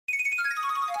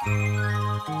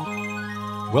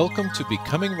Welcome to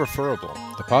Becoming Referable,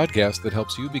 the podcast that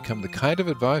helps you become the kind of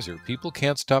advisor people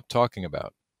can't stop talking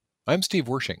about. I'm Steve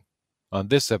Wershing. On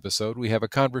this episode, we have a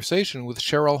conversation with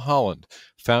Cheryl Holland,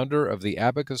 founder of the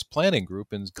Abacus Planning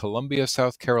Group in Columbia,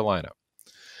 South Carolina.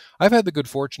 I've had the good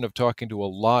fortune of talking to a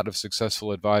lot of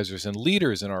successful advisors and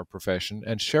leaders in our profession,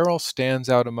 and Cheryl stands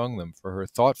out among them for her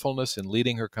thoughtfulness in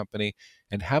leading her company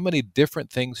and how many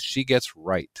different things she gets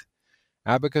right.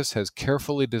 Abacus has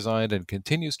carefully designed and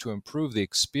continues to improve the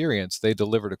experience they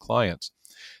deliver to clients.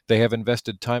 They have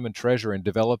invested time and treasure in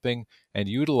developing and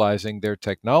utilizing their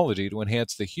technology to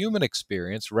enhance the human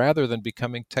experience rather than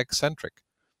becoming tech-centric.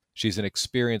 She's an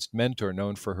experienced mentor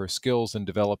known for her skills in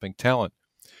developing talent.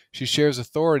 She shares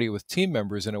authority with team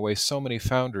members in a way so many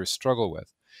founders struggle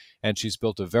with. And she's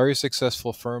built a very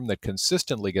successful firm that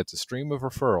consistently gets a stream of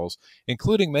referrals,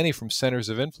 including many from centers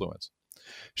of influence.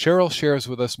 Cheryl shares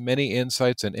with us many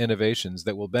insights and innovations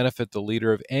that will benefit the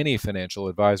leader of any financial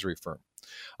advisory firm.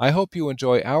 I hope you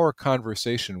enjoy our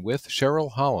conversation with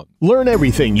Cheryl Holland. Learn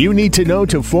everything you need to know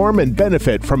to form and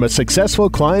benefit from a successful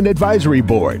client advisory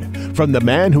board. From the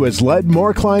man who has led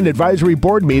more client advisory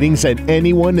board meetings than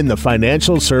anyone in the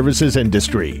financial services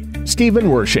industry. Stephen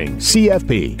Wershing,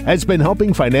 CFP, has been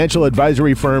helping financial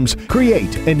advisory firms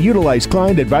create and utilize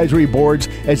client advisory boards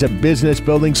as a business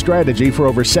building strategy for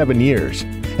over 7 years.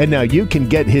 And now you can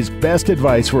get his best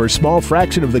advice for a small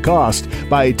fraction of the cost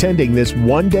by attending this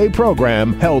one-day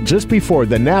program held just before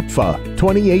the NAPFA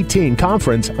 2018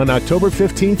 conference on October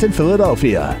 15th in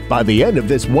Philadelphia. By the end of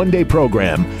this one-day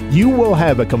program, you will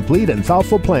have a complete and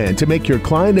thoughtful plan to make your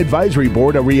client advisory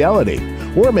board a reality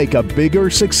or make a bigger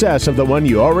success of the one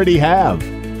you already have.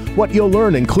 What you'll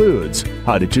learn includes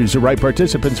how to choose the right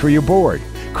participants for your board,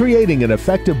 creating an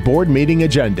effective board meeting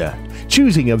agenda,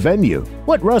 choosing a venue,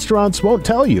 what restaurants won't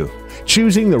tell you,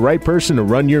 choosing the right person to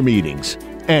run your meetings,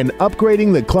 and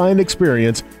upgrading the client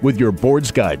experience with your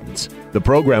board's guidance. The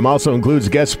program also includes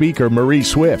guest speaker Marie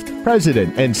Swift,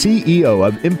 President and CEO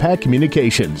of Impact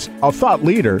Communications, a thought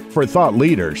leader for thought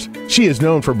leaders. She is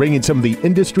known for bringing some of the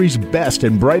industry's best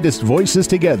and brightest voices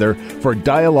together for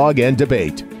dialogue and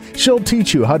debate. She'll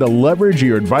teach you how to leverage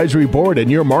your advisory board in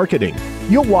your marketing.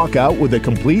 You'll walk out with a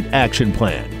complete action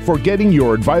plan for getting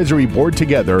your advisory board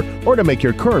together or to make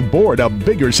your current board a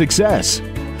bigger success.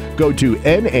 Go to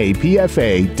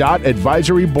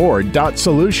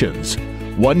napfa.advisoryboard.solutions.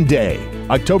 One day,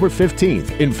 October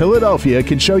 15th in Philadelphia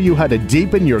can show you how to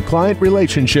deepen your client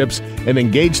relationships and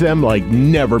engage them like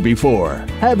never before.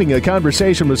 Having a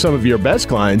conversation with some of your best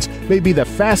clients may be the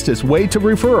fastest way to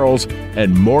referrals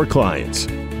and more clients.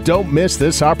 Don't miss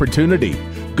this opportunity.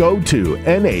 Go to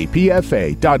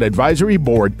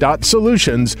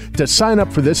napfa.advisoryboard.solutions to sign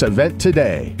up for this event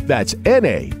today. That's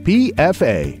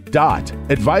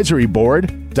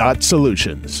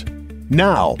napfa.advisoryboard.solutions.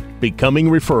 Now, Becoming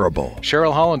Referable.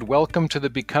 Cheryl Holland, welcome to the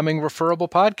Becoming Referable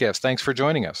podcast. Thanks for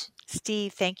joining us.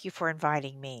 Steve, thank you for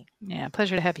inviting me. Yeah,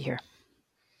 pleasure to have you here.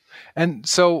 And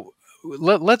so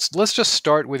let's just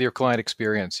start with your client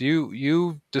experience.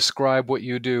 You describe what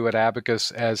you do at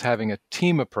Abacus as having a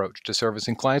team approach to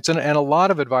servicing clients, and a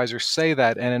lot of advisors say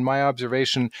that. And in my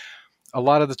observation, a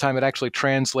lot of the time it actually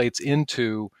translates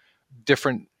into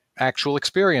different actual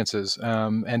experiences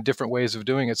and different ways of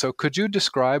doing it. So could you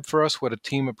describe for us what a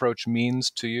team approach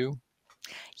means to you?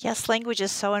 Yes, language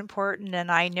is so important.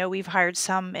 And I know we've hired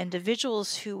some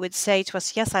individuals who would say to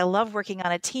us, yes, I love working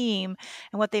on a team.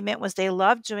 And what they meant was they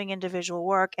loved doing individual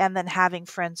work and then having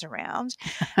friends around.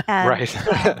 And, Right.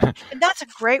 and that's a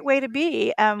great way to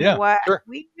be. Yeah, what sure.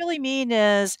 we really mean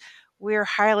is we're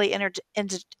highly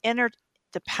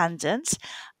interdependent,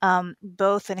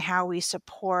 both in how we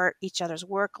support each other's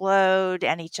workload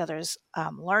and each other's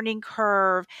learning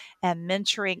curve and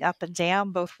mentoring up and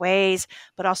down both ways,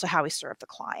 but also how we serve the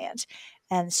client.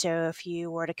 And so if you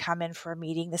were to come in for a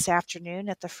meeting this afternoon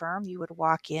at the firm, you would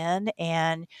walk in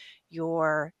and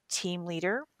your team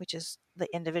leader, which is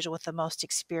the individual with the most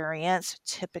experience,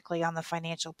 typically on the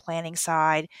financial planning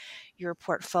side, your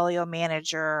portfolio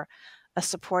manager, a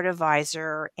support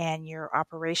advisor, and your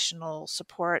operational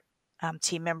support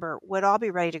team member would all be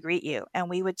ready to greet you. And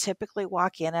we would typically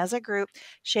walk in as a group,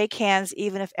 shake hands,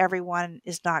 even if everyone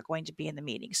is not going to be in the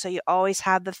meeting. So you always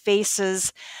have the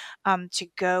faces to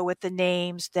go with the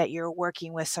names that you're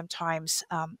working with sometimes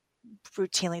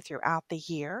routinely throughout the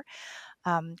year.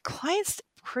 Clients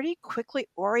pretty quickly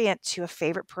orient to a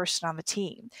favorite person on the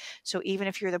team. So even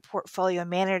if you're the portfolio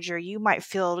manager, you might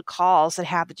field calls that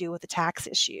have to do with a tax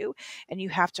issue, and you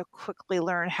have to quickly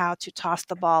learn how to toss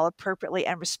the ball appropriately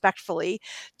and respectfully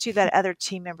to that other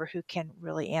team member who can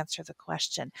really answer the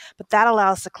question. But that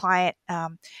allows the client,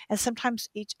 and sometimes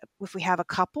if we have a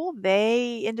couple,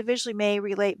 they individually may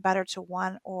relate better to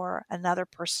one or another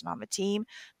person on the team,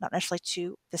 not necessarily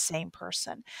to the same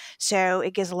person. So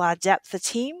it gives a lot of depth to the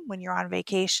team. When you're on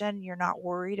vacation, you're not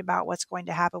worried about what's going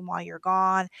to happen while you're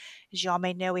gone. As y'all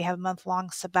may know, we have a month-long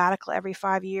sabbatical every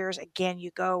 5 years. Again,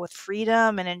 you go with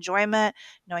freedom and enjoyment,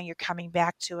 knowing you're coming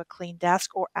back to a clean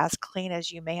desk or as clean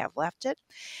as you may have left it.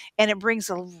 And it brings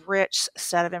a rich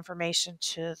set of information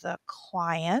to the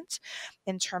client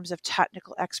in terms of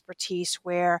technical expertise,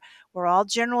 where we're all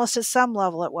generalists at some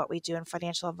level at what we do in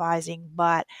financial advising,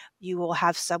 but you will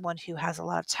have someone who has a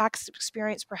lot of tax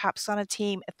experience perhaps on a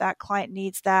team if that client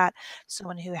needs that,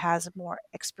 someone who has more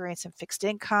experience in fixed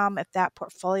income if that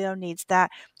portfolio needs that.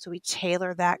 So we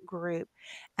tailor that group.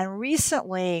 And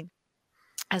recently,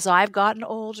 as I've gotten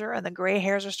older and the gray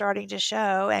hairs are starting to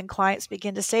show and clients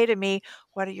begin to say to me,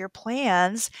 "What are your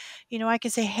plans?" I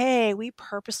can say, "Hey, we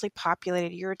purposely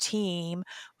populated your team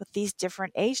with these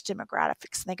different age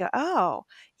demographics." And they go, "Oh,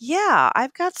 yeah,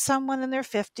 I've got someone in their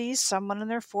 50s, someone in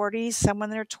their 40s, someone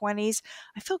in their 20s.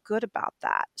 I feel good about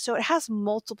that." So it has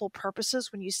multiple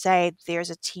purposes when you say there's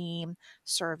a team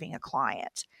serving a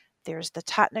client. There's the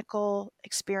technical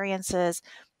experiences,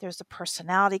 there's the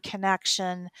personality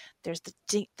connection, there's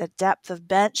the depth of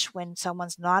bench when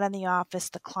someone's not in the office,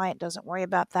 the client doesn't worry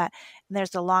about that. And there's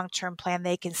the long-term plan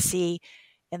they can see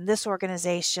in this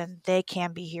organization. They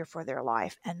can be here for their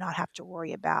life and not have to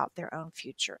worry about their own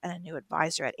future and a new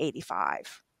advisor at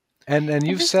 85. And And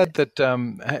you've this, said that.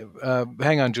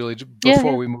 Hang on, Julie. yeah,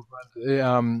 Before yeah. we move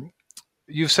on,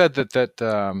 you've said that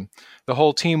the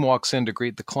whole team walks in to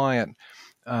greet the client,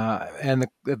 and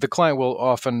the client will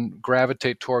often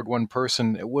gravitate toward one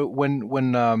person.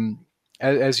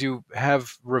 As you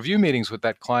have review meetings with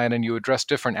that client and you address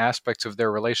different aspects of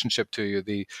their relationship to you,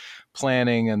 the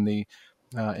planning and the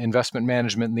investment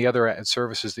management and the other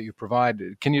services that you provide,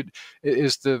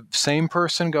 is the same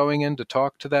person going in to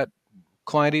talk to that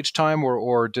client each time,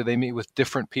 or do they meet with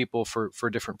different people for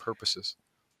different purposes?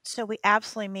 So we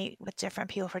absolutely meet with different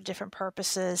people for different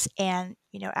purposes. And,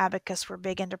 Abacus, we're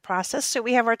big into process. So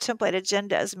we have our template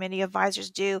agenda, as many advisors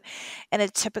do. And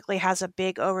it typically has a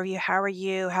big overview. How are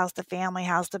you? How's the family?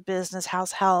 How's the business?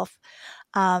 How's health?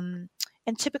 And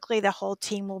typically the whole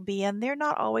team will be in. They're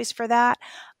not always for that.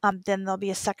 Then there'll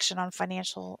be a section on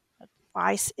financial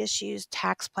advice issues,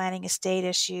 tax planning, estate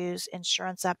issues,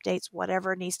 insurance updates,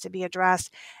 whatever needs to be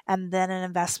addressed, and then an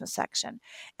investment section.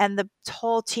 And the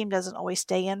whole team doesn't always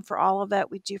stay in for all of it.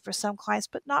 We do for some clients,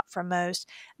 but not for most.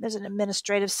 There's an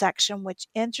administrative section, which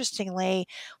interestingly,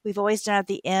 we've always done at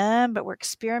the end, but we're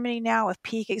experimenting now with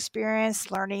peak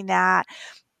experience, learning that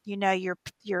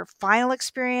your final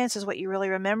experience is what you really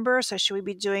remember. So should we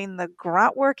be doing the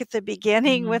grunt work at the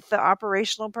beginning with the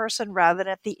operational person rather than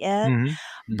at the end? Mm-hmm.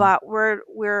 Mm-hmm. But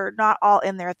we're not all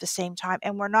in there at the same time,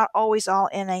 and we're not always all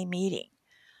in a meeting.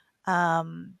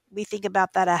 We think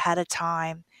about that ahead of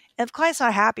time. And if the client's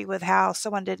not happy with how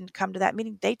someone didn't come to that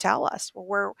meeting, they tell us,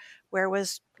 well, where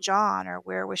was John, or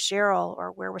where was Cheryl,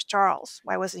 or where was Charles?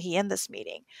 Why wasn't he in this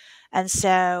meeting? And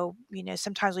so,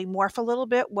 sometimes we morph a little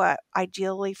bit what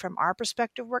ideally from our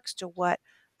perspective works to what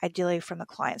ideally from the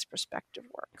client's perspective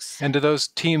works. And do those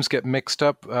teams get mixed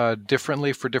up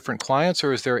differently for different clients,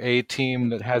 or is there a team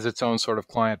that has its own sort of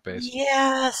client base?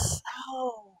 Yes.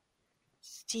 Oh,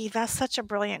 Steve, that's such a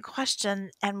brilliant question,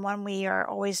 and one we are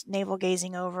always navel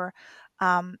gazing over.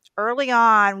 Early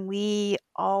on, we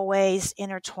always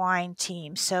intertwine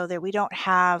teams so that we don't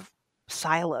have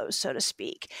silos, so to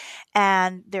speak.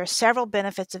 And there are several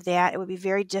benefits of that. It would be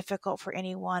very difficult for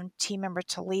any one team member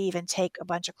to leave and take a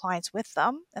bunch of clients with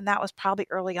them. And that was probably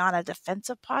early on a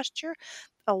defensive posture,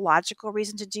 a logical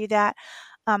reason to do that.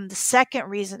 The second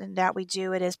reason that we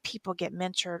do it is people get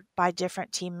mentored by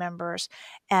different team members,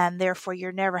 and therefore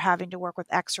you're never having to work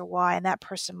with X or Y, and that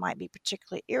person might be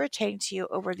particularly irritating to you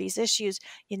over these issues.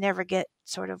 You never get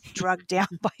sort of drugged down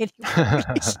by any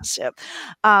relationship.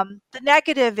 The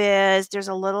negative is there's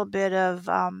a little bit of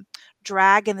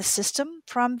drag in the system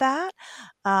from that.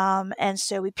 And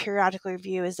so we periodically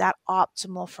review, is that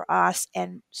optimal for us?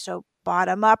 And so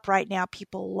bottom up right now,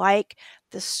 people like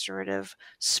this sort of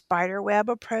spider web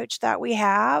approach that we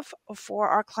have for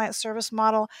our client service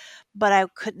model. But I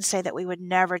couldn't say that we would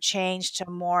never change to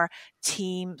more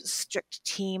strict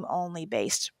team only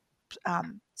based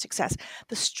success.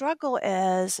 The struggle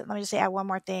is, let me just add one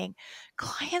more thing.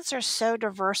 Clients are so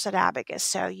diverse at Abacus.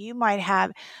 So you might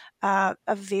have a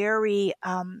very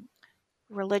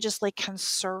religiously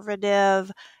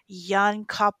conservative young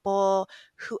couple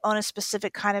who own a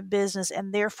specific kind of business,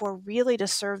 and therefore really to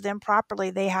serve them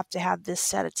properly they have to have this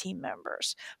set of team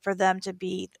members for them to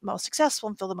be most successful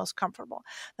and feel the most comfortable.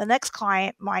 The next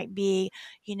client might be,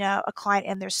 a client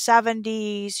in their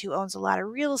 70s who owns a lot of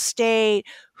real estate,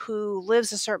 who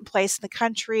lives a certain place in the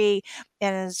country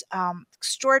and is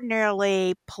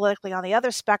extraordinarily politically on the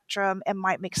other spectrum and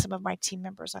might make some of my team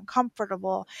members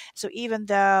uncomfortable. So even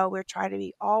though we're trying to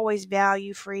be always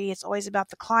value free, it's always about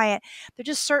the client, there are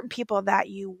just certain people that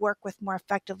you work with more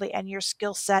effectively and your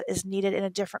skill set is needed in a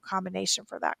different combination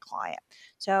for that client.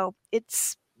 So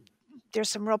there's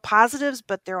some real positives,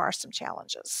 but there are some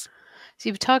challenges. So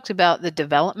you've talked about the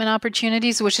development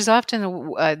opportunities, which is often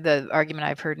the argument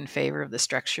I've heard in favor of the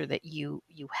structure that you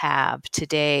have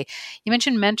today. You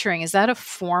mentioned mentoring. Is that a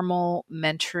formal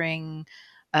mentoring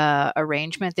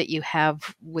arrangement that you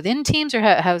have within teams, or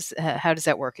how does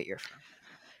that work at your firm?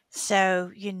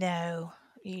 So,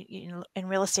 in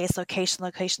real estate, it's location,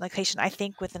 location, location. I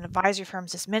think with an advisory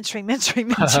firms, it's mentoring.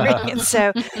 And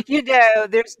so,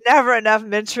 there's never enough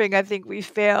mentoring, I think we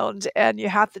found, and you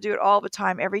have to do it all the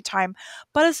time, every time.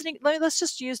 But let's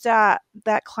just use that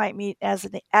client meet as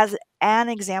an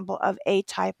example of a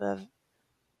type of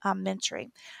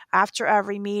mentoring. After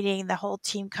every meeting, the whole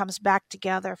team comes back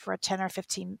together for a 10 or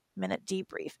 15-minute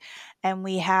debrief. And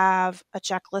we have a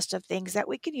checklist of things that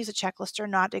we can use a checklist or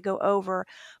not to go over,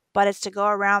 but it's to go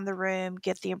around the room,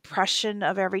 get the impression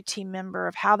of every team member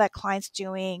of how that client's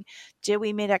doing. Did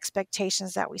we meet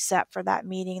expectations that we set for that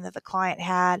meeting that the client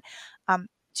had?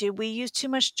 Did we use too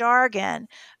much jargon?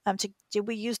 Did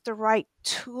we use the right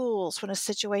tools when a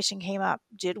situation came up?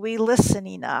 Did we listen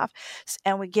enough?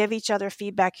 And we give each other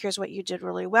feedback. Here's what you did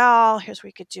really well. Here's what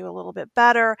you could do a little bit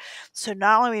better. So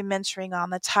not only are we mentoring on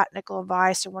the technical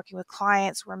advice and working with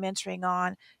clients, we're mentoring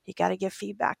on, you got to give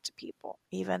feedback to people.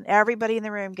 Even everybody in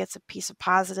the room gets a piece of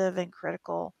positive and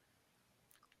critical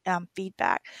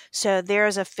feedback. So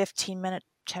there's a 15-minute,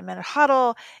 10-minute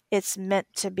huddle. It's meant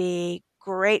to be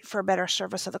great for better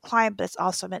service of the client, but it's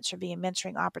also meant to be a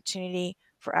mentoring opportunity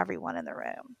for everyone in the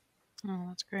room. Oh,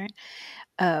 that's great.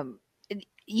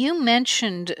 You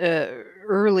mentioned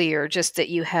earlier just that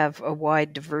you have a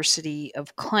wide diversity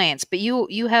of clients, but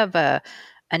you have a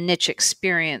niche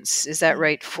experience. Is that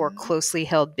right? For closely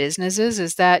held businesses?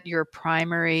 Is that your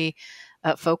primary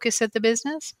focus at the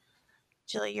business?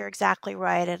 Julie, you're exactly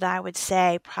right. And I would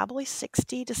say probably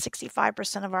 60 to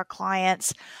 65% of our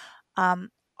clients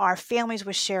are families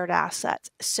with shared assets.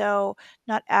 So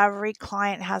not every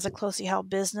client has a closely held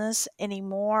business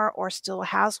anymore or still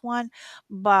has one,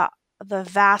 but the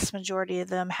vast majority of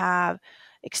them have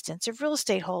extensive real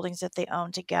estate holdings that they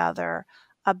own together,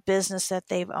 a business that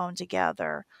they've owned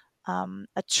together,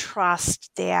 a trust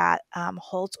that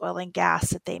holds oil and gas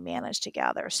that they manage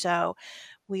together. So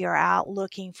we are out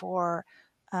looking for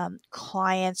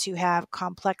clients who have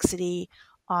complexity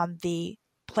on the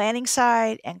planning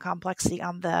side and complexity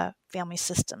on the family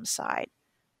systems side.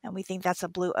 And we think that's a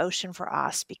blue ocean for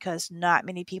us because not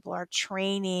many people are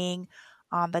training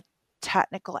on the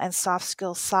technical and soft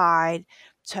skill side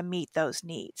to meet those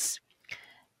needs.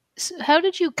 So how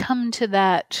did you come to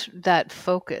that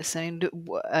focus?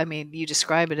 I mean, you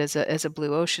describe it as a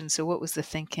blue ocean. So what was the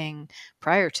thinking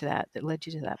prior to that led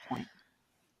you to that point?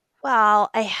 Well,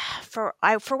 for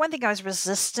one thing, I was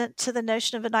resistant to the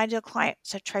notion of an ideal client.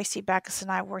 So Tracy Backus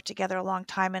and I worked together a long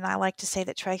time, and I like to say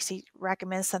that Tracy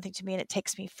recommends something to me, and it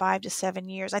takes me 5 to 7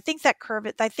 years. I think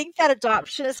that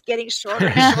adoption is getting shorter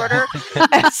and shorter.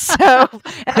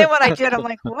 and then when I did, I'm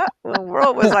like, what in the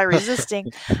world was I resisting?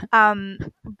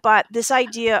 But this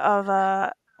idea of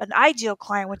an ideal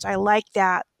client, which I like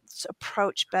that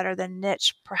approach better than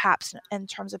niche, perhaps in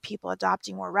terms of people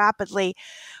adopting more rapidly,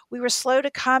 we were slow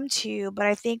to come to, but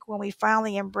I think when we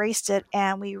finally embraced it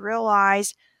and we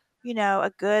realized,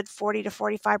 a good 40 to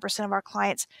 45% of our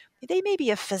clients, they may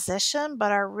be a physician,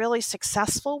 but our really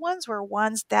successful ones were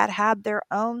ones that had their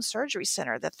own surgery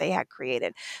center that they had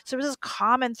created. So there's this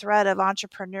common thread of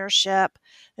entrepreneurship.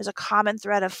 There's a common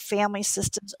thread of family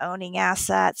systems owning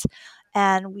assets.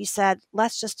 And we said,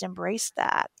 let's just embrace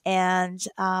that. And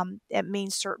it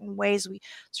means certain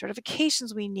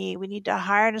certifications we need to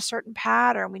hire in a certain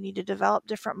pattern. We need to develop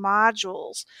different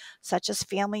modules, such as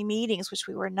family meetings, which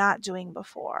we were not doing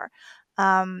before.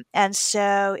 And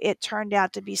so it turned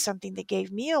out to be something that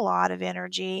gave me a lot of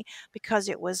energy because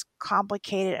it was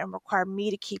complicated and required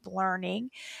me to keep learning.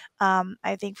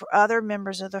 I think for other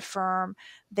members of the firm,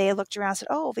 they looked around and said,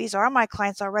 oh, these are my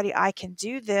clients already. I can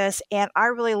do this. And I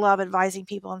really love advising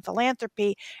people in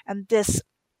philanthropy. And this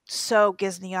so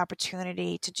gives me the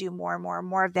opportunity to do more and more and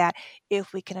more of that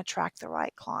if we can attract the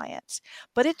right clients.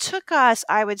 But it took us,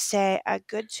 I would say, a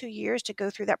good 2 years to go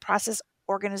through that process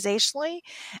organizationally.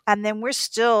 And then we're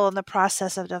still in the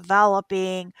process of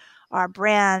developing our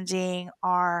branding,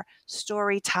 our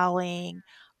storytelling,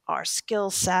 our skill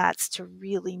sets to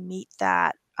really meet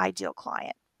that ideal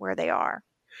client where they are.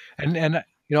 And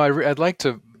I'd like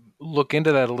to look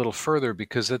into that a little further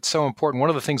because it's so important. One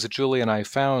of the things that Julie and I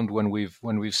found when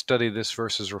we've studied this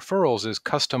versus referrals is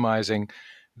customizing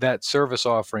that service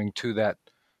offering to that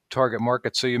target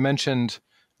market. So you mentioned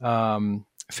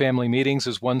family meetings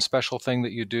is one special thing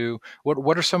that you do.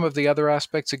 What are some of the other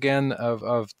aspects again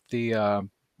of the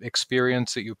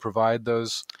experience that you provide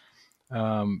those?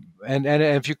 And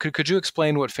if you could you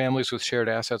explain what families with shared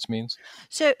assets means?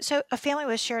 So a family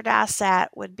with shared asset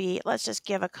would be, let's just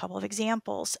give a couple of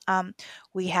examples.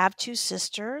 We have two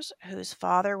sisters whose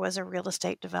father was a real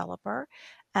estate developer,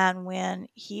 and when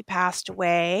he passed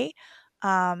away,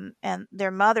 and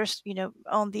their mothers,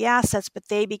 owned the assets, but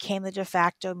they became the de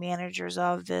facto managers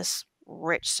of this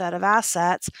rich set of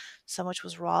assets. So much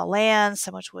was raw land,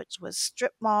 so much which was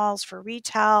strip malls for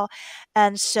retail.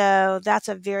 And so that's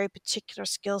a very particular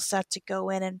skill set to go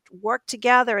in and work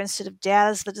together instead of dad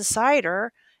as the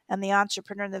decider and the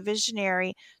entrepreneur and the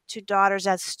visionary, to daughters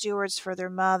as stewards for their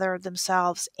mother,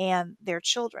 themselves, and their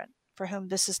children, for whom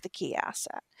this is the key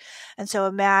asset. And so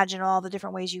imagine all the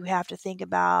different ways you have to think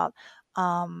about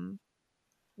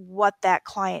what that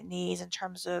client needs in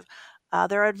terms of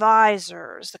their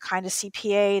advisors, the kind of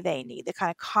CPA they need, the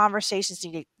kind of conversations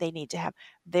they need to have.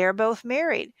 They're both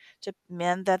married to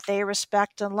men that they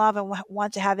respect and love and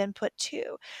want to have input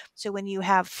too. So when you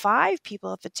have 5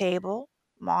 people at the table,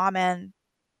 mom and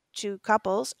 2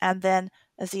 couples, and then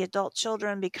as the adult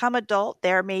children become adult,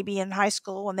 they're maybe in high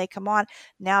school when they come on,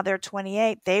 now they're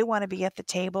 28, they want to be at the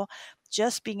table.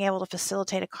 Just being able to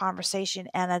facilitate a conversation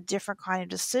and a different kind of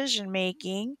decision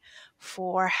making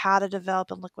for how to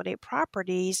develop and liquidate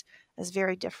properties is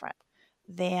very different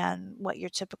than what your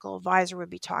typical advisor would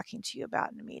be talking to you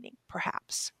about in a meeting,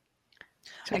 perhaps.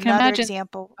 So I can Another imagine.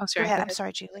 example. Oh, sorry. Go Go ahead. I'm ahead.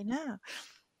 sorry, Julie. No.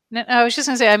 No, I was just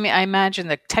going to say, I mean, I imagine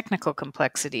the technical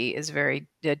complexity is very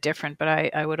different, but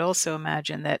I would also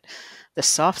imagine that the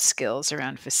soft skills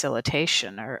around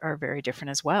facilitation are very different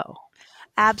as well.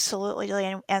 Absolutely,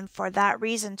 Julie. And for that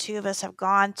reason, 2 of us have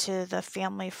gone to the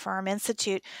Family Firm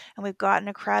Institute and we've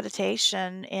gotten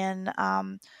accreditation in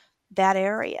that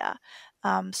area,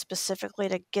 specifically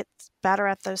to get better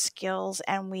at those skills.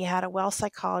 And we had a wealth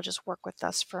psychologist work with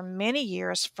us for many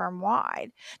years firm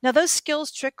wide. Now, those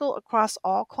skills trickle across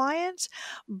all clients,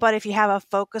 but if you have a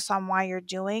focus on why you're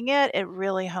doing it, it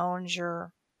really hones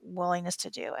your willingness to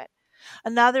do it.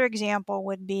 Another example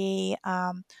would be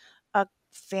a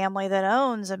family that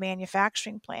owns a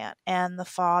manufacturing plant, and the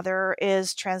father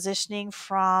is transitioning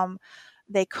from,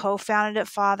 they co-founded it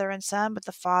father and son, but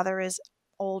the father is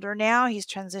older now. He's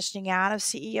transitioning out of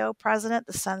CEO president.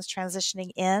 The son's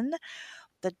transitioning in.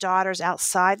 The daughter's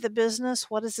outside the business.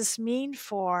 What does this mean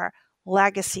for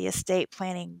legacy, estate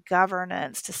planning,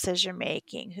 governance, decision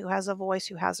making? Who has a voice?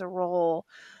 Who has a role?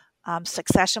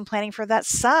 Succession planning for that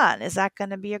son. Is that going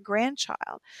to be a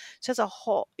grandchild? So it's a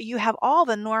whole, you have all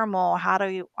the normal, how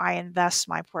do I invest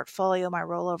my portfolio, my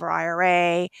rollover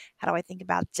IRA? How do I think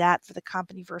about debt for the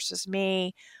company versus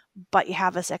me? But you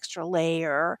have this extra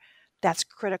layer that's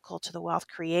critical to the wealth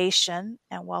creation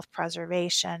and wealth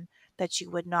preservation that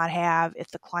you would not have if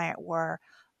the client were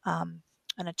an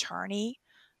attorney,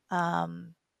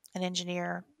 an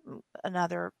engineer,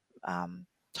 another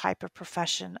type of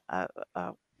profession,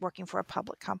 working for a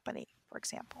public company, for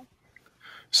example.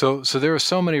 So there are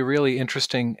so many really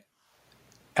interesting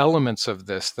elements of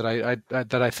this that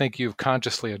I think you've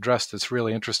consciously addressed. That's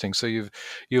really interesting. So you've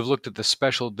looked at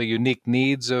the unique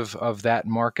needs of that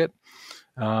market,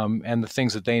 and the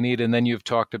things that they need, and then you've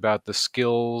talked about the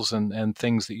skills and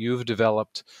things that you've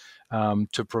developed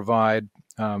to provide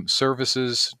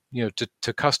services,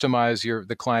 to customize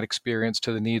the client experience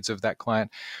to the needs of that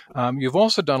client. You've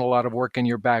also done a lot of work in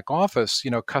your back office,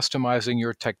 customizing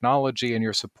your technology and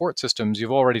your support systems.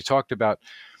 You've already talked about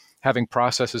having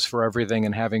processes for everything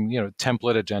and having,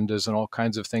 template agendas and all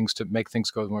kinds of things to make things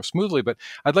go more smoothly. But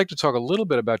I'd like to talk a little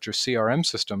bit about your CRM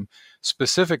system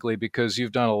specifically because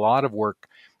you've done a lot of work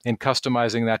in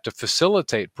customizing that to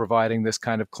facilitate providing this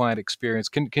kind of client experience.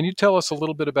 Can you tell us a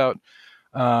little bit about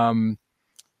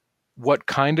what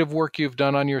kind of work you've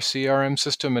done on your CRM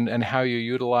system and how you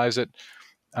utilize it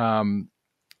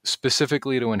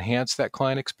specifically to enhance that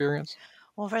client experience?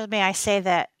 Well, first, may I say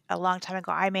that a long time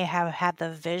ago, I may have had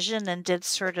the vision and did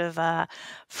sort of a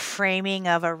framing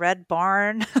of a red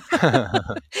barn.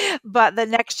 But the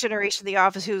next generation of the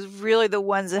office, who's really the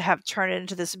ones that have turned it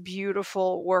into this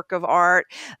beautiful work of art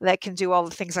that can do all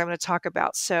the things I'm going to talk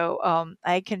about. So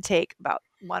I can take about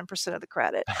 1% of the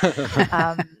credit.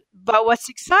 But what's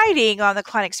exciting on the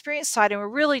client experience side, and we're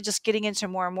really just getting into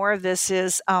more and more of this,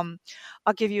 is I'll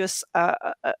give you a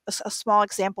small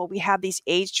example. We have these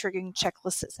age triggering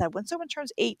checklists that said when someone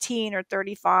turns 18 or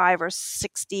 35 or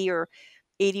 60 or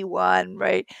 81,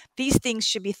 right? These things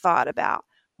should be thought about.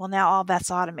 Well, now all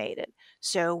that's automated.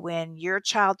 So when your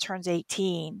child turns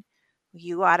 18,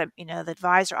 the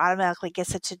advisor automatically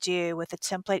gets it to do with a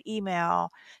template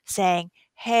email saying,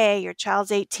 hey, your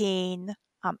child's 18.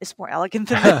 It's more elegant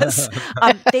than this.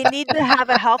 They need to have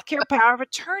a healthcare power of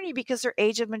attorney because they're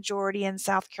age of majority in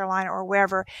South Carolina or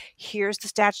wherever. Here's the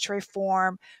statutory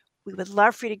form. We would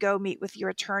love for you to go meet with your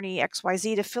attorney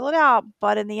XYZ to fill it out.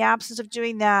 But in the absence of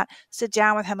doing that, sit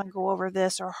down with him and go over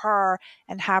this or her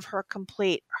and have her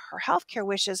complete her healthcare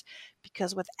wishes,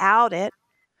 because without it,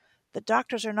 the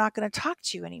doctors are not going to talk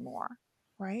to you anymore,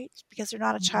 right? Because they're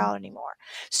not a child anymore.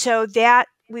 So that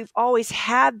we've always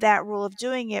had that rule of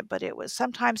doing it, but it was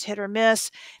sometimes hit or miss.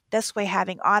 This way,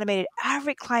 having automated,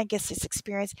 every client gets this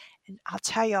experience. And I'll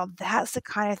tell y'all, that's the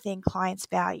kind of thing clients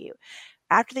value.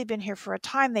 After they've been here for a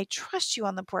time, they trust you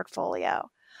on the portfolio.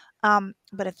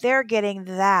 But if they're getting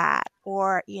that,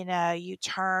 or, you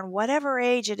turn whatever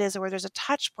age it is, or there's a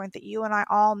touch point that you and I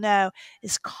all know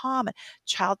is common.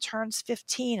 Child turns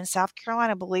 15 in South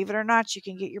Carolina, believe it or not, you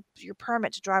can get your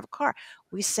permit to drive a car.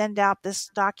 We send out this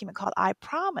document called I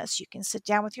Promise. You can sit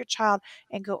down with your child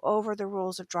and go over the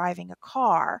rules of driving a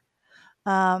car.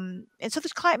 And so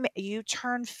this client, you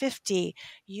turn 50,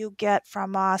 you get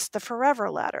from us the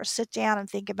forever letter. Sit down and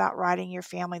think about writing your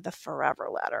family the forever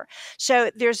letter.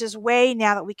 So there's this way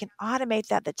now that we can automate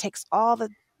that takes all the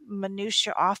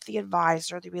minutia off the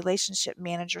advisor, the relationship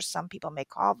manager, some people may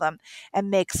call them,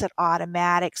 and makes it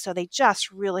automatic. So they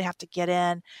just really have to get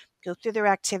in, go through their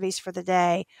activities for the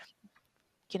day,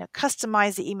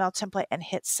 customize the email template and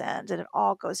hit send, and it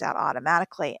all goes out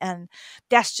automatically. And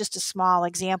that's just a small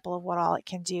example of what all it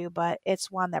can do, but it's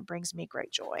one that brings me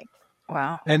great joy.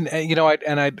 Wow. And there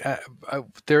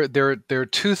are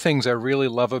two things I really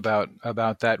love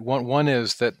about that. One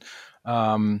is that,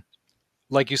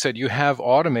 like you said, you have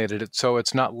automated it, so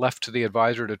it's not left to the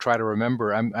advisor to try to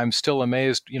remember. I'm still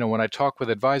amazed, when I talk with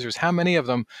advisors, how many of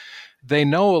them they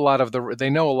know a lot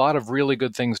of really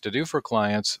good things to do for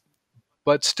clients,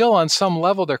 but still on some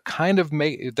level they're kind of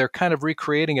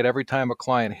recreating it every time a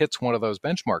client hits one of those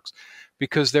benchmarks,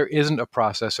 because there isn't a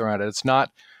process around it. It's not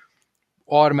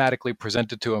automatically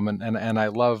presented to them, and I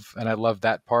love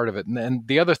that part of it. And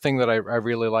the other thing that I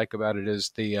really like about it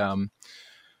is the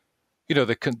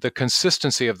the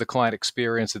consistency of the client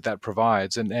experience that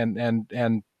provides, and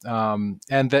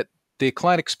that the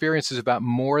client experience is about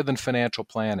more than financial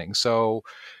planning. So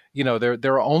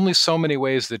there are only so many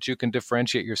ways that you can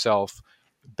differentiate yourself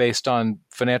based on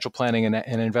financial planning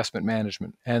and investment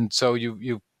management. And so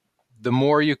the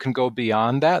more you can go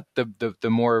beyond that, the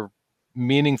more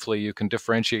meaningfully you can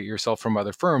differentiate yourself from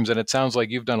other firms. And it sounds like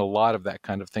you've done a lot of that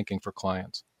kind of thinking for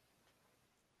clients.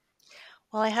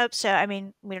 Well, I hope so. I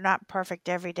mean, we're not perfect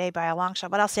every day by a long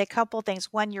shot, but I'll say a couple of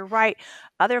things. One, you're right.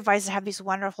 Other advisors have these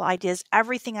wonderful ideas.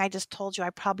 Everything I just told you, I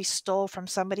probably stole from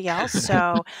somebody else.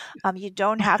 So you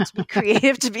don't have to be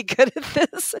creative to be good at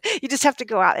this. You just have to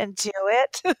go out and do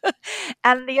it.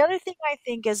 And the other thing I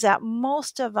think is that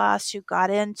most of us who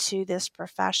got into this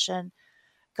profession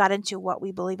got into what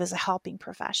we believe is a helping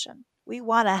profession. We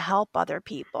want to help other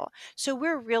people. So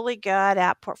we're really good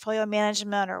at portfolio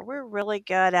management, or we're really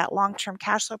good at long-term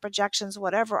cash flow projections,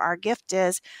 whatever our gift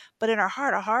is. But in our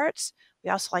heart of hearts, we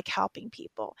also like helping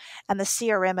people. And the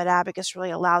CRM at Abacus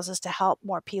really allows us to help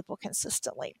more people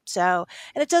consistently. So,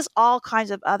 and it does all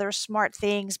kinds of other smart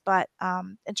things. But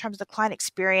in terms of the client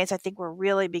experience, I think we're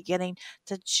really beginning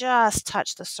to just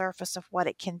touch the surface of what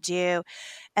it can do.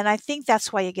 And I think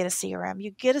that's why you get a CRM.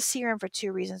 You get a CRM for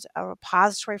two reasons: a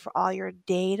repository for all your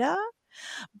data,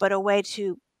 but a way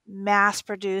to mass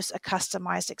produce a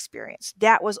customized experience.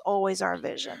 That was always our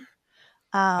vision.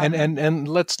 And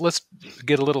let's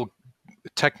get a little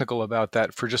technical about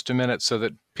that for just a minute so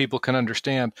that people can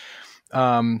understand.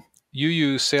 You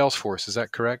use Salesforce, is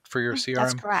that correct, for your CRM?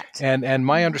 That's correct. And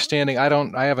my understanding,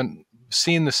 I haven't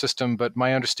seen the system, but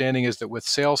my understanding is that with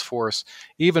Salesforce,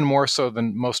 even more so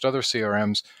than most other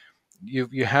CRMs,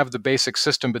 you have the basic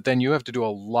system, but then you have to do a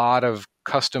lot of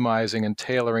customizing and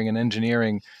tailoring and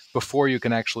engineering before you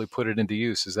can actually put it into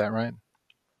use. Is that right?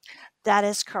 That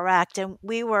is correct. And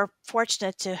we were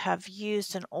fortunate to have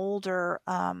used an older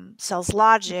Sales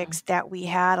Logics that we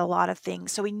had a lot of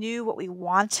things. So we knew what we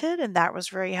wanted, and that was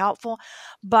very helpful.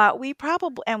 But we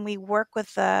work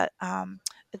with the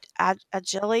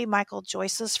Agili, Michael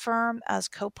Joyce's firm, as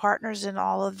co-partners in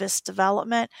all of this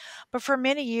development. But for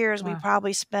many years, we Wow.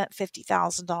 probably spent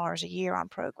 $50,000 a year on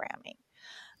programming.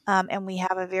 And we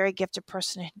have a very gifted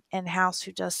person in-house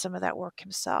who does some of that work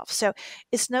himself. So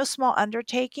it's no small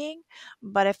undertaking,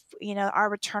 but if, our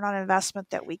return on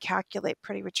investment that we calculate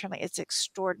pretty returnally, it's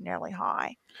extraordinarily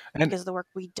high And because of the work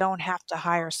we don't have to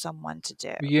hire someone to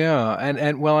do. yeah, and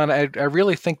I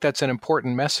really think that's an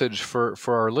important message for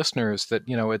our listeners, that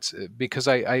it's because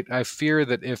I fear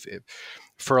that if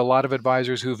for a lot of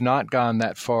advisors who've not gone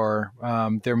that far,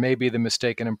 there may be the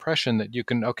mistaken impression that you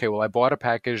can, okay, well, I bought a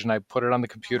package and I put it on the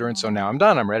computer, and so now I'm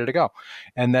done, I'm ready to go,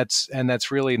 and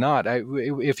that's really not.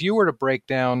 If you were to break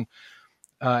down,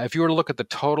 if you were to look at the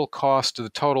total cost, the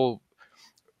total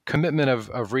commitment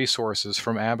of resources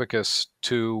from Abacus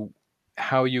to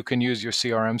how you can use your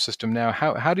CRM system now,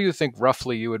 how do you think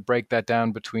roughly you would break that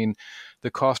down between the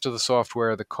cost of the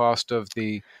software, the cost of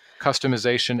the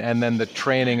customization, and then the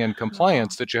training and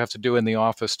compliance that you have to do in the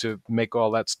office to make all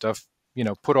that stuff,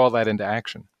 put all that into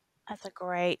action? That's a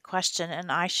great question,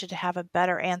 and I should have a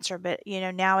better answer. But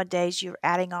nowadays you're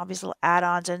adding all these little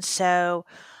add-ons, and so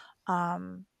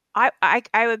um, I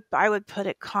would put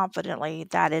it confidently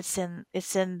that it's in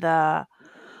the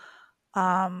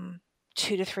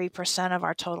 2 to 3% of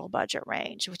our total budget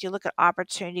range. If you look at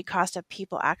opportunity cost of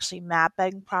people actually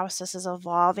mapping processes,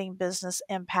 evolving business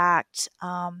impact,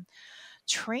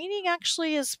 training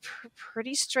actually is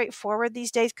pretty straightforward these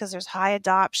days because there's high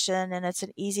adoption and it's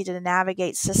an easy to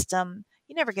navigate system.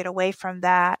 You never get away from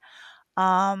that.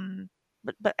 Um,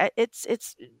 but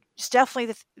it's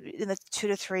definitely in the 2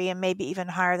 to 3 and maybe even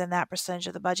higher than that percentage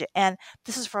of the budget. And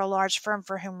this is for a large firm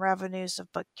for whom revenues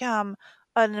have become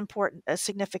a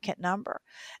significant number.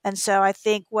 And so I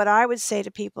think what I would say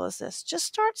to people is this: just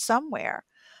start somewhere.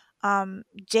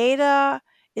 Data,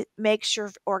 it makes your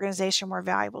organization more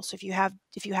valuable. So if you have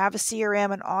a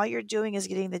CRM and all you're doing is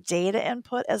getting the data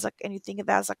input and you think of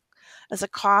that as a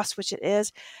cost, which it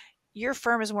is, your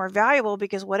firm is more valuable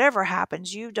because whatever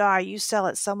happens, you die, you sell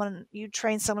it, you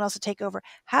train someone else to take over.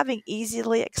 Having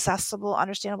easily accessible,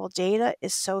 understandable data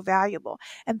is so valuable.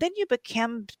 And then you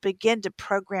begin to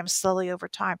program slowly over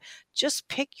time. Just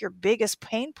pick your biggest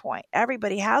pain point.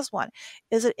 Everybody has one.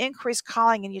 Is it increased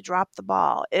calling and you drop the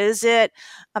ball? Is it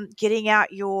getting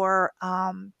out your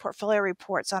portfolio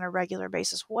reports on a regular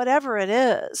basis? Whatever it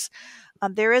is,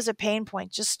 there is a pain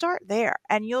point. Just start there,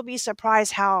 and you'll be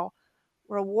surprised how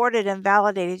rewarded and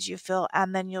validated you feel,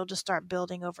 and then you'll just start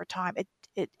building over time.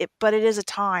 But it is a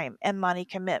time and money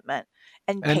commitment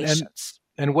and And patience.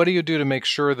 and what do you do to make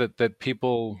sure that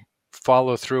people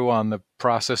follow through on the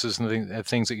processes and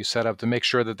things that you set up, to make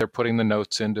sure that they're putting the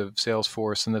notes into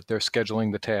Salesforce and that they're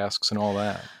scheduling the tasks and all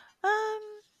that?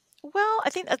 Well, I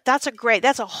think that's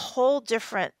a whole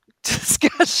different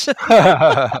discussion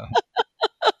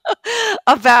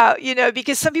about,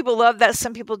 because some people love that,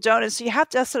 some people don't. And so you have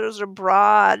to have sort of a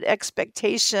broad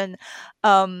expectation.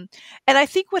 And I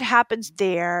think what happens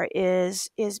there is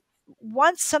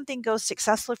once something goes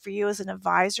successfully for you as an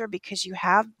advisor because you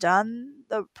have done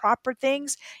the proper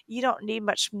things, you don't need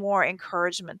much more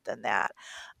encouragement than that.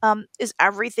 Is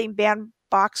everything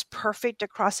bandbox perfect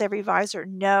across every advisor?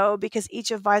 No, because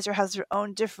each advisor has their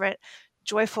own different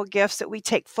joyful gifts that we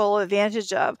take full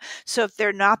advantage of. So if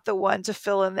they're not the one to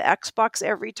fill in the Xbox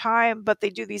every time, but they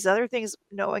do these other things,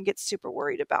 no one gets super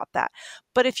worried about that.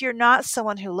 But if you're not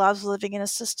someone who loves living in a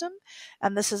system,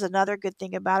 and this is another good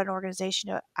thing about an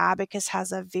organization, Abacus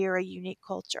has a very unique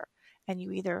culture, and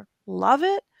you either love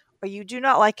it or you do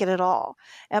not like it at all.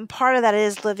 And part of that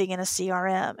is living in a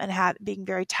CRM and being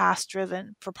very task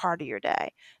driven for part of your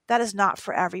day. That is not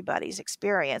for everybody's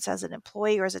experience as an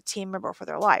employee or as a team member for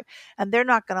their life. And they're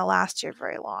not going to last here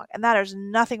very long. And there's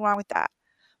nothing wrong with that.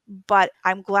 But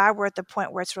I'm glad we're at the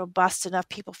point where it's robust enough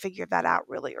people figure that out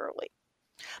really early.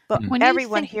 But When you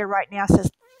everyone think here right now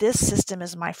says, this system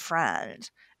is my friend,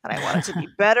 and I want it to be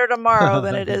better tomorrow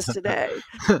than it is today.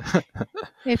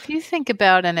 If you think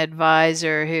about an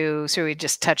advisor who, so we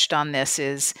just touched on this,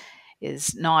 is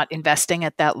not investing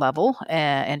at that level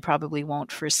and probably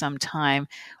won't for some time,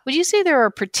 would you say there are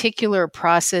particular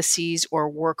processes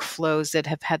or workflows that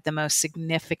have had the most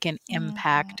significant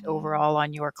impact overall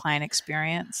on your client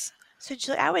experience? So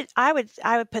Julie, I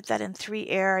would put that in three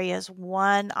areas.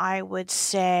 One, I would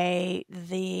say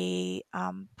the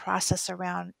process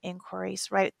around inquiries,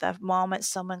 right? The moment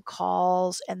someone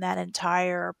calls and that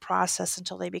entire process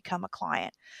until they become a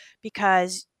client,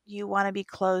 because you want to be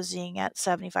closing at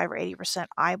 75 or 80%,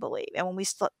 I believe. And when we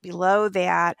slip below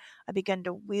that,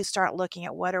 we start looking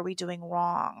at what are we doing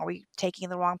wrong? Are we taking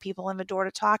the wrong people in the door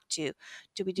to talk to?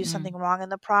 Do we do Mm. something wrong in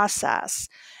the process?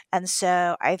 And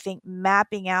so I think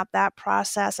mapping out that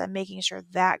process and making sure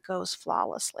that goes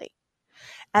flawlessly.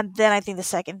 And then I think the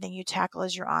second thing you tackle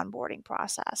is your onboarding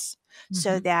process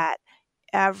so Mhm. that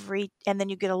and then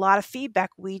you get a lot of feedback.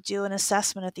 We do an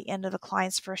assessment at the end of the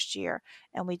client's first year,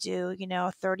 and we do,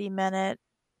 a 30-minute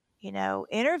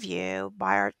interview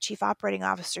by our chief operating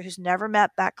officer who's never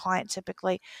met that client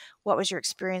typically. What was your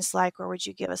experience like? Or would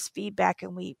you give us feedback?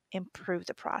 And we improve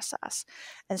the process.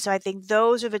 And so I think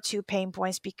those are the two pain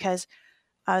points because,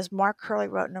 as Mark Curley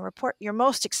wrote in a report, your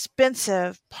most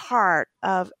expensive part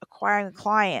of acquiring a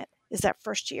client is that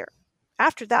first year.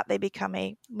 After that, they become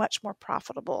a much more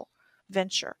profitable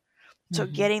venture. So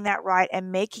Mhm. getting that right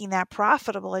and making that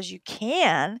profitable as you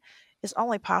can is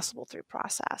only possible through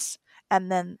process.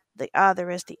 And then the other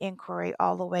is the inquiry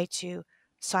all the way to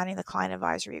signing the client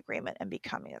advisory agreement and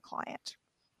becoming a client.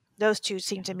 Those two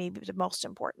seem to me the most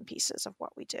important pieces of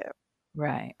what we do.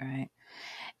 Right, right.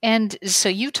 And so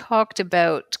you talked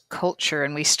about culture,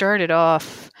 and we started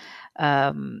off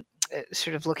um,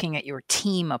 sort of looking at your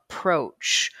team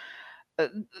approach. Uh,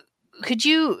 could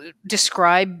you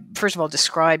first of all,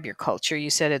 describe your culture? You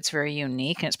said it's very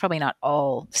unique, and it's probably not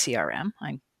all CRM.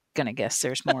 I'm going to guess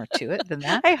there's more to it than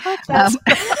that. I hope Um,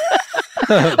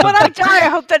 that's when I die, I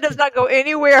hope that does not go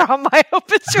anywhere on my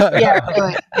obituary. yeah,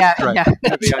 really. Yeah, Right. yeah.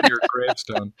 Maybe on your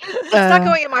gravestone. It's not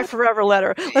going in my forever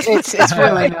letter. Let's put it It's that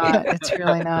really way. not. It's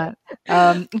really not.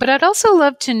 But I'd also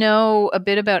love to know a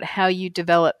bit about how you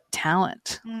develop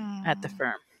talent at the Hmm.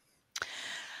 firm.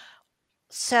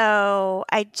 So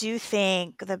I do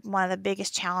think that one of the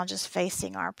biggest challenges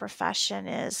facing our profession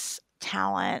is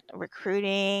talent,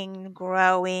 recruiting,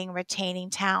 growing, retaining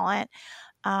talent.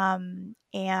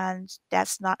 And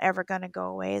that's not ever going to go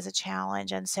away as a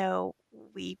challenge. And so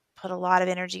we put a lot of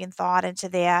energy and thought into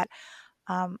that.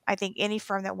 I think any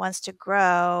firm that wants to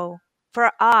grow, for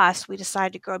us, we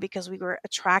decided to grow because we were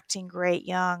attracting great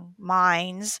young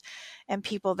minds and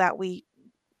people that we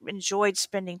enjoyed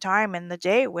spending time in the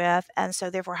day with. And so,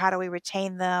 therefore, how do we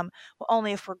retain them? Well,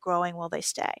 only if we're growing will they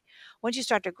stay. Once you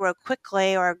start to grow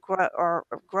quickly or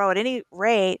grow at any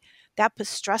rate, that puts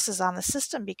stresses on the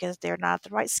system because they're not at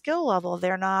the right skill level.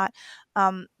 They're not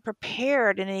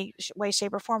prepared in any way,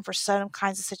 shape, or form for some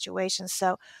kinds of situations.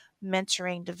 So,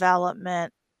 mentoring,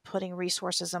 development, putting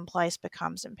resources in place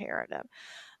becomes imperative.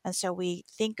 And so we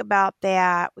think about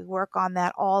that, we work on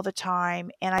that all the time.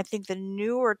 And I think the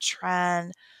newer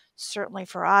trend, certainly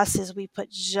for us, is we put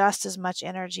just as much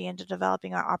energy into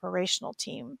developing our operational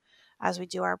team as we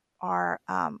do our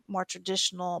more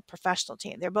traditional professional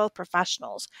team. They're both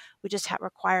professionals. We just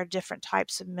require different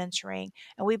types of mentoring,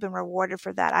 and we've been rewarded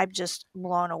for that. I'm just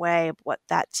blown away at what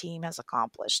that team has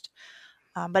accomplished.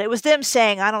 But it was them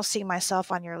saying, "I don't see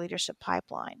myself on your leadership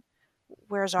pipeline.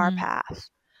 Where's our Mm. path?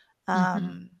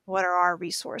 Mhm. What are our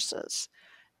resources?"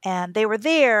 And they were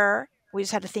there. We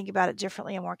just had to think about it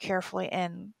differently and more carefully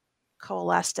and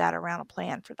coalesce that around a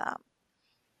plan for them.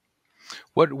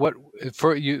 What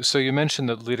for you? So you mentioned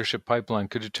the leadership pipeline.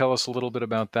 Could you tell us a little bit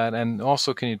about that? And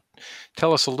also, can you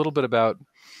tell us a little bit about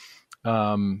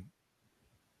um,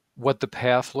 what the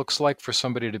path looks like for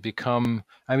somebody to become?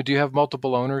 I mean, do you have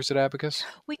multiple owners at Abacus?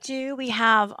 We do. We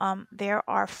have, there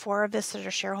are four of us that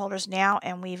are shareholders now,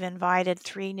 and we've invited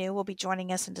three new will be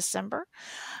joining us in December.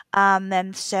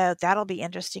 And so that'll be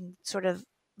interesting, sort of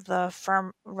the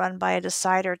firm run by a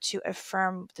decider to a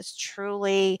firm that's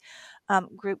truly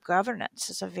group governance.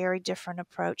 Is a very different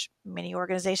approach. Many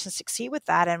organizations succeed with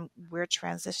that, and we're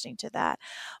transitioning to that.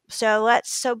 So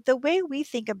the way we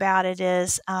think about it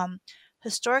is,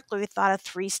 historically we thought of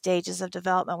three stages of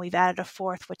development. We've added a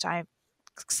fourth, which I'm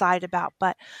excited about.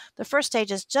 But the first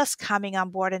stage is just coming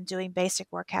on board and doing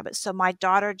basic work habits. So my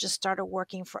daughter just started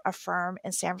working for a firm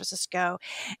in San Francisco.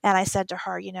 And I said to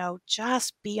her,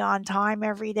 just be on time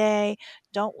every day.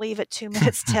 Don't leave it 2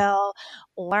 minutes till.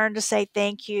 Learn to say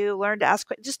thank you. Learn to ask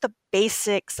just the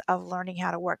basics of learning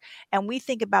how to work. And we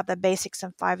think about the basics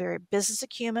in five areas: business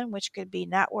acumen, which could be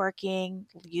networking,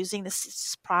 using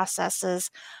the processes,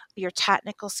 your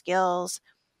technical skills,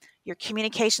 your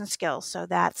communication skills. So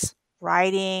that's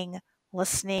writing,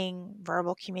 listening,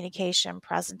 verbal communication,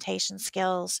 presentation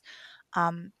skills,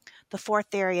 um, The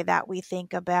fourth area that we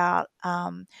think about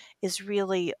is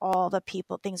really all the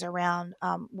things around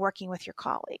working with your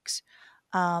colleagues.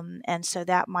 And so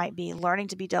that might be learning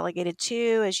to be delegated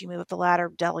to as you move up the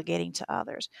ladder, delegating to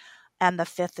others. And the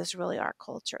fifth is really our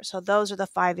culture. So those are the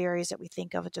 5 areas that we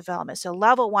think of development. So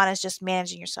level 1 is just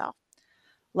managing yourself.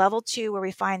 Level 2, where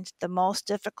we find the most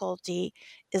difficulty,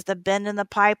 is the bend in the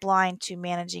pipeline to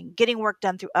getting work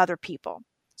done through other people.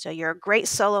 So you're a great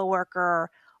solo worker.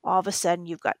 All of a sudden,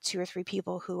 you've got 2 or 3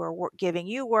 people who are giving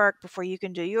you work before you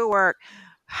can do your work.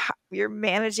 You're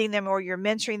managing them, or you're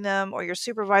mentoring them, or you're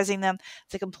supervising them.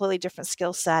 It's a completely different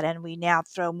skill set, and we now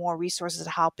throw more resources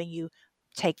at helping you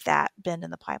take that bend in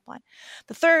the pipeline.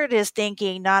 The third is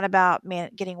thinking not about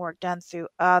getting work done through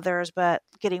others, but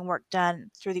getting work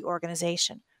done through the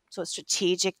organization. So it's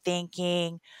strategic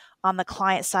thinking. On the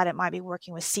client side, it might be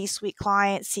working with C-suite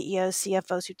clients, CEOs,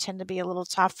 CFOs, who tend to be a little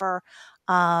tougher.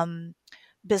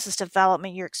 Business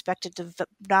development, you're expected to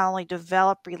not only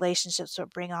develop relationships,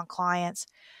 but bring on clients.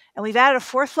 And we've added a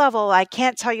fourth level I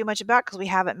can't tell you much about because we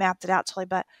haven't mapped it out totally,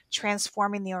 but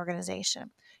transforming the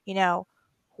organization.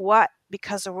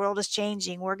 Because the world is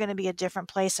changing, we're going to be a different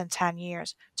place in 10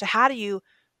 years. So how do you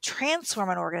transform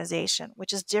an organization,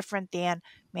 which is different than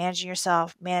managing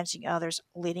yourself, managing others,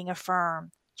 leading a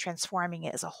firm? Transforming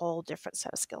it is a whole different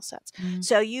set of skill sets. Mm-hmm.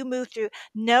 So you move through.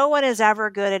 No one is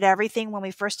ever good at everything. When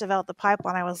we first developed the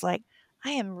pipeline, I was like,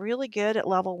 I am really good at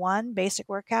level 1, basic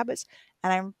work habits,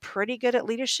 and I'm pretty good at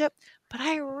leadership, but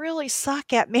I really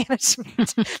suck at management.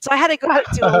 So I had to go out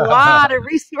and do a lot of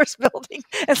resource building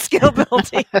and skill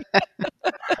building.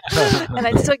 And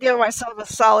I still give myself a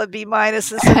solid B- and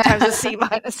sometimes a C-,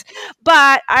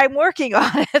 but I'm working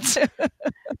on it.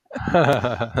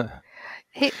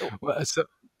 Hey, so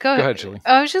Go ahead, Julie.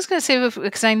 I was just going to say,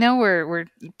 because I know we're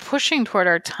pushing toward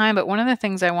our time, but one of the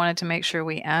things I wanted to make sure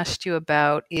we asked you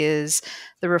about is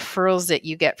the referrals that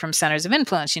you get from centers of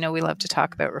influence. We love to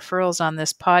talk about referrals on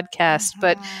this podcast,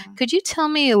 but could you tell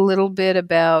me a little bit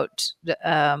about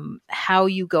how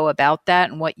you go about that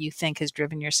and what you think has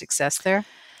driven your success there?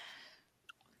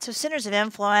 So centers of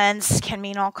influence can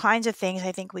mean all kinds of things.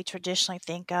 I think we traditionally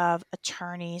think of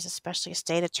attorneys, especially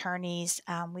estate attorneys.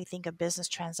 We think of business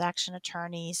transaction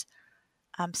attorneys,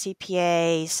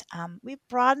 CPAs. We've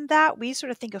broadened that. We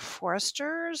sort of think of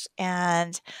foresters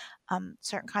and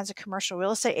certain kinds of commercial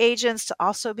real estate agents to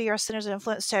also be our centers of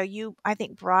influence. So I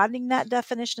think broadening that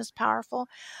definition is powerful.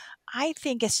 I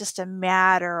think it's just a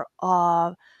matter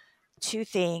of 2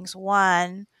 things.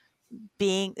 One,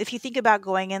 if you think about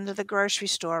going into the grocery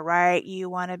store, right, you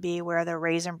want to be where the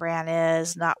Raisin Bran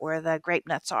is, not where the grape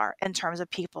nuts are in terms of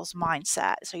people's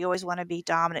mindset. So you always want to be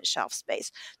dominant shelf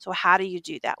space. So how do you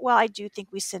do that? Well, I do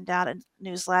think we send out a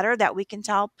newsletter that we can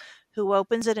tell who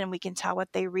opens it and we can tell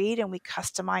what they read and we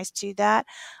customize to that.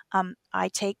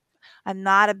 I'm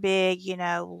not a big,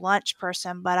 lunch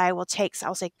person, but I'll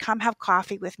say, come have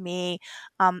coffee with me.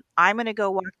 I'm going to go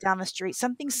walk down the street,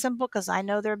 something simple because I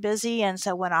know they're busy. And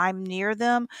so when I'm near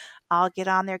them, I'll get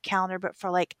on their calendar, but for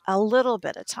like a little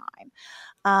bit of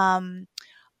time.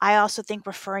 I also think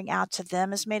referring out to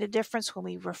them has made a difference when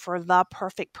we refer the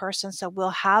perfect person. So we'll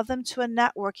have them to a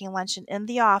networking luncheon in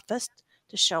the office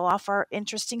to show off our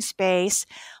interesting space,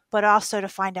 but also to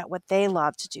find out what they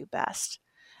love to do best.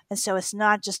 And so it's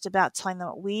not just about telling them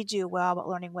what we do well, but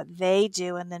learning what they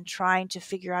do and then trying to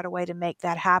figure out a way to make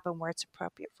that happen where it's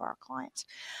appropriate for our clients.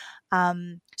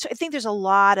 So I think there's a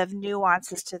lot of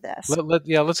nuances to this.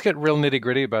 Let's get real nitty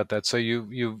gritty about that. So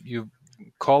you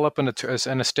call up an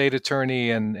estate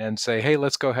attorney and say, hey,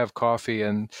 let's go have coffee.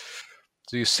 And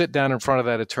so you sit down in front of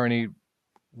that attorney.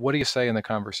 What do you say in the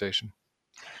conversation?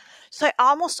 So I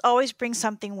almost always bring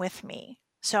something with me.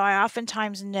 So I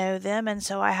oftentimes know them, and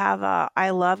so I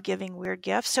love giving weird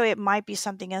gifts. So it might be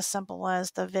something as simple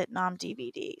as the Vietnam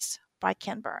DVDs by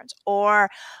Ken Burns, or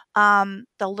the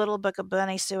Little Book of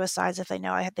Bunny Suicides if they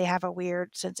know they have a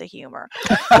weird sense of humor.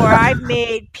 Or I've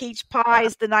made peach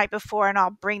pies the night before, and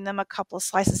I'll bring them a couple of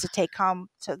slices to take home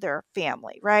to their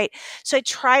family, right? So I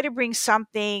try to bring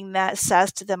something that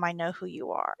says to them, I know who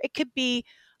you are. It could be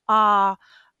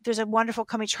there's a wonderful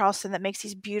company, Charleston, that makes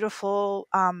these beautiful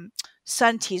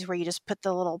sun teas where you just put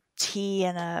the little tea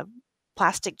in a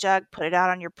plastic jug, put it out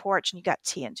on your porch, and you got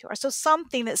tea into it. So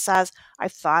something that says,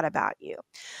 I've thought about you.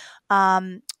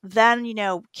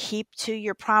 Then, keep to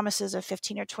your promises of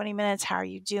 15 or 20 minutes. How are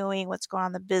you doing? What's going on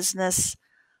in the business?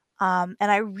 And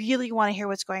I really want to hear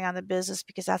what's going on in the business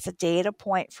because that's a data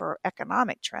point for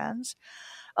economic trends.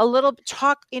 A little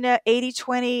talk,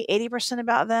 80-20, 80%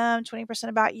 about them, 20%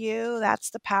 about you. That's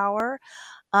the power.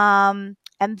 And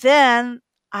then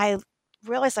I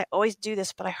realized I always do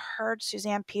this, but I heard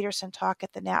Suzanne Peterson talk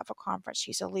at the NAPFA conference.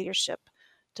 She's a leadership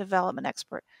development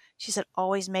expert. She said,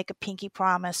 always make a pinky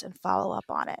promise and follow up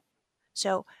on it.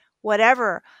 So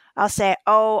whatever, I'll say,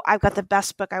 oh, I've got the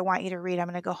best book I want you to read. I'm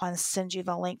going to go ahead and send you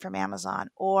the link from Amazon.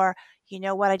 Or, you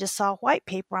know what, I just saw a white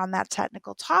paper on that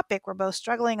technical topic we're both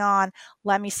struggling on.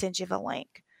 Let me send you the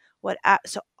link.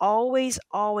 So always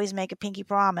make a pinky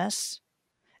promise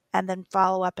and then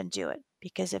follow up and do it.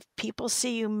 Because if people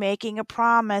see you making a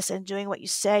promise and doing what you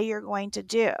say you're going to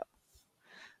do,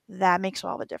 that makes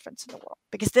all the difference in the world.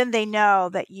 Because then they know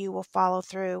that you will follow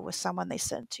through with someone they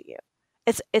send to you.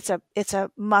 It's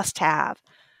a must-have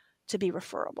to be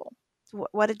referable.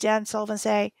 What did Dan Sullivan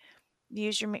say?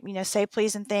 Use your, say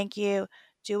please and thank you.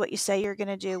 Do what you say you're going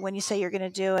to do when you say you're going to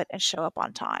do it, and show up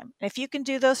on time. And if you can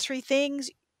do those 3 things,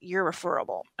 you're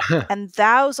referable. And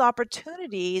those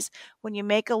opportunities, when you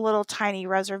make a little tiny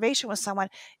reservation with someone,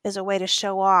 is a way to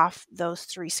show off those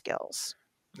 3 skills.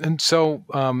 And so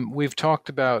we've talked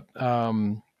about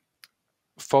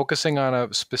focusing on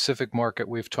a specific market.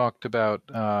 We've talked about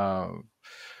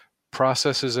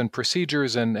processes and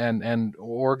procedures and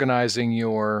organizing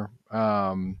your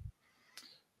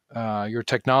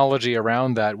technology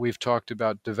around that. We've talked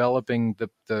about developing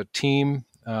the team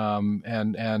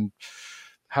and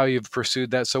how you've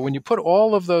pursued that. So when you put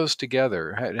all of those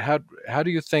together, how do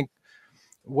you think,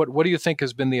 what do you think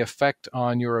has been the effect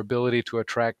on your ability to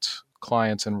attract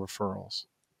clients and referrals?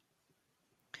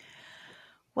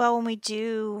 Well, when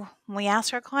we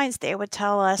ask our clients, they would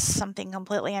tell us something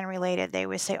completely unrelated. They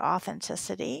would say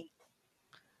authenticity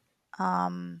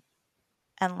and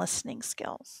listening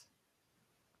skills.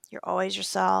 You're always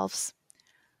yourselves,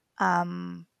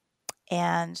 and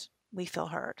we feel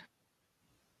heard.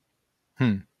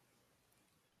 So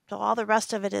all the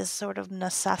rest of it is sort of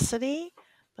necessity,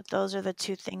 but those are the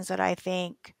 2 things that I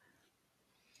think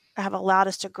have allowed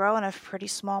us to grow in a pretty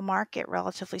small market,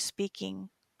 relatively speaking.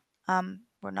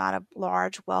 We're not a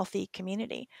large, wealthy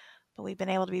community, but we've been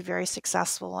able to be very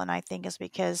successful, and I think it's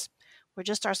because we're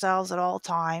just ourselves at all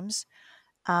times.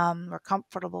 We're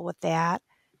comfortable with that,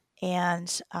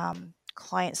 and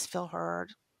clients feel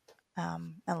heard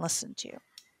and listened to.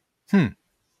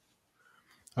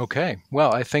 Okay.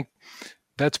 Well, I think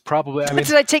that's probably. I mean,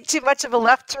 did I take too much of a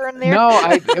left turn there? No.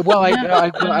 I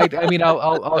mean,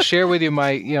 I'll share with you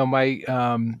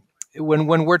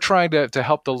when we're trying to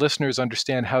help the listeners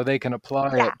understand how they can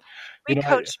apply it.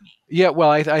 Coach me. Yeah.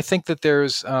 Well, I think that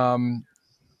there's.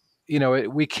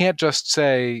 We can't just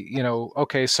say,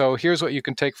 okay, so here's what you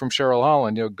can take from Cheryl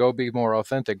Holland, go be more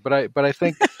authentic. But I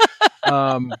think,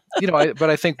 I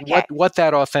think what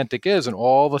that authentic is, and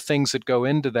all the things that go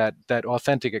into that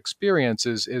authentic experience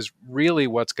is really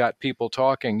what's got people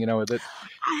talking. And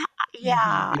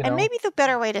maybe the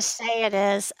better way to say it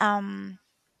is,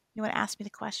 you want to ask me the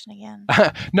question again?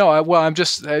 No, I'm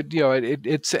just,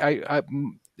 it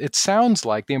sounds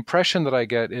like the impression that I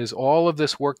get is all of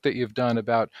this work that you've done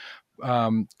about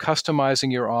customizing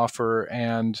your offer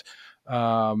and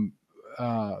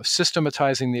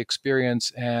systematizing the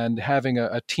experience and having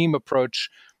a team approach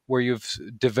where you've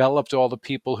developed all the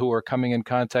people who are coming in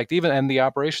contact, and the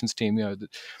operations team,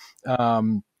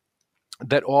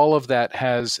 that all of that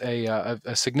has a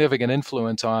significant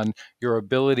influence on your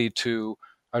ability to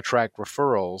attract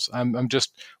referrals.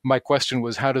 My question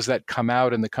was, how does that come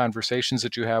out in the conversations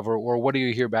that you have, or what do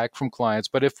you hear back from clients?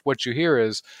 But if what you hear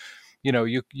is,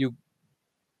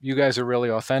 you guys are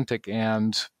really authentic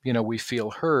and, we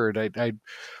feel heard,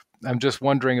 I'm just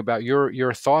wondering about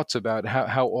your thoughts about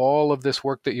how all of this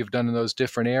work that you've done in those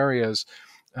different areas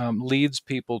leads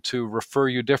people to refer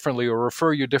you differently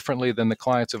than the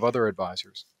clients of other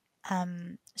advisors.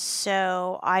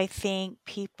 So I think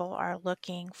people are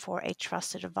looking for a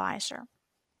trusted advisor.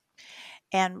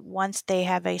 And once they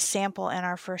have a sample in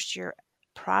our first year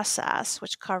process,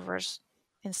 which covers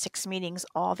in 6 meetings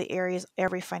all the areas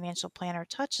every financial planner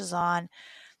touches on,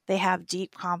 they have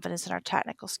deep confidence in our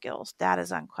technical skills. That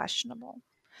is unquestionable.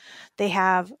 They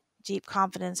have deep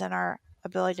confidence in our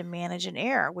ability to manage an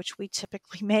error, which we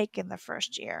typically make in the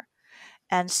first year.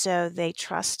 And so they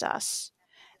trust us.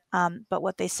 But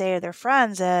what they say to their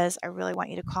friends is, I really want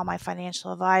you to call my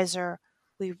financial advisor.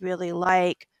 We really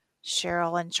like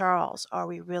Cheryl and Charles, or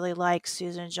we really like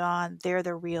Susan and John. They're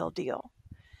the real deal.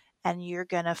 And you're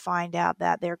going to find out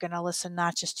that they're going to listen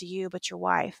not just to you, but your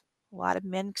wife. A lot of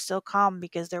men still come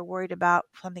because they're worried about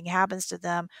something happens to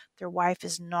them. Their wife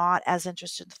is not as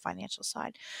interested in the financial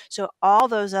side. So all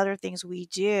those other things we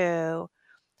do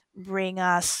bring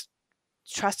us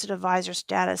trusted advisor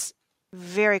status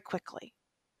very quickly,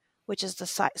 which is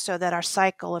so that our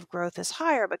cycle of growth is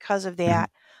higher because of that.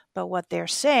 But what they're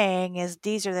saying is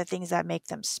these are the things that make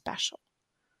them special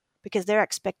because their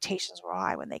expectations were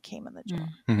high when they came in the door.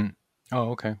 Mm-hmm.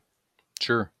 Oh, okay.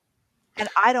 Sure. And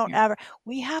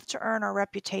we have to earn our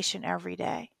reputation every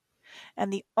day.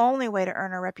 And the only way to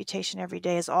earn our reputation every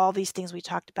day is all these things we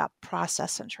talked about,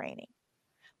 process and training.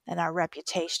 And our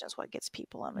reputation is what gets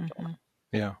people in the door.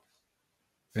 Yeah.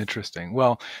 Interesting.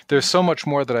 Well, there's so much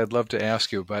more that I'd love to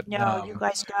ask you, but no, you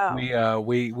guys go.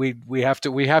 We have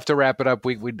to wrap it up.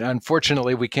 We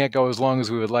unfortunately we can't go as long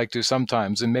as we would like to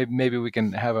sometimes, and maybe we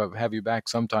can have you back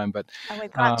sometime. But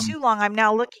we've gone too long. I'm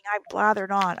now looking. I've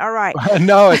blathered on. All right.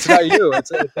 No, it's not you.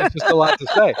 It's just a lot to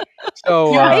say. So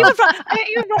even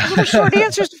little short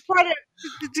answers to try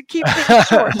to keep things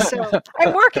short. So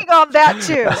I'm working on that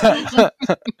too.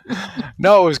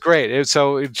 No, it was great.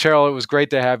 So Cheryl, it was great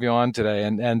to have you on today,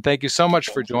 and thank you so much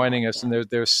for joining us. And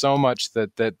there's so much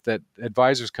that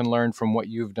advisors can learn from what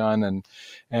you've done,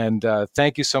 and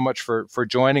thank you so much for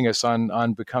joining us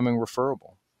on Becoming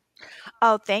Referable.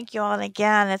 Oh, thank you all. And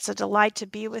again, it's a delight to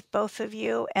be with both of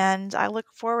you. And I look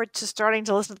forward to starting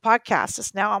to listen to the podcast.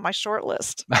 It's now on my short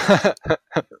list. Okay,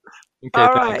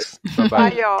 all thanks. Right. Bye-bye.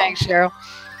 Bye, y'all. Thanks, Cheryl.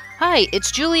 Hi, it's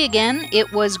Julie again.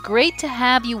 It was great to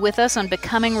have you with us on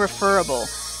Becoming Referable.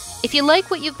 If you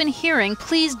like what you've been hearing,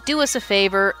 please do us a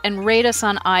favor and rate us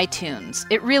on iTunes.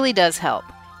 It really does help.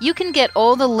 You can get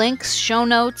all the links, show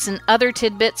notes, and other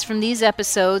tidbits from these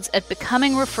episodes at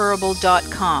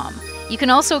becomingreferable.com. You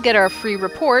can also get our free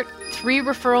report, 3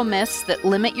 Referral Myths That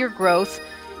Limit Your Growth,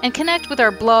 and connect with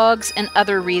our blogs and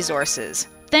other resources.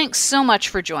 Thanks so much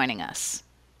for joining us.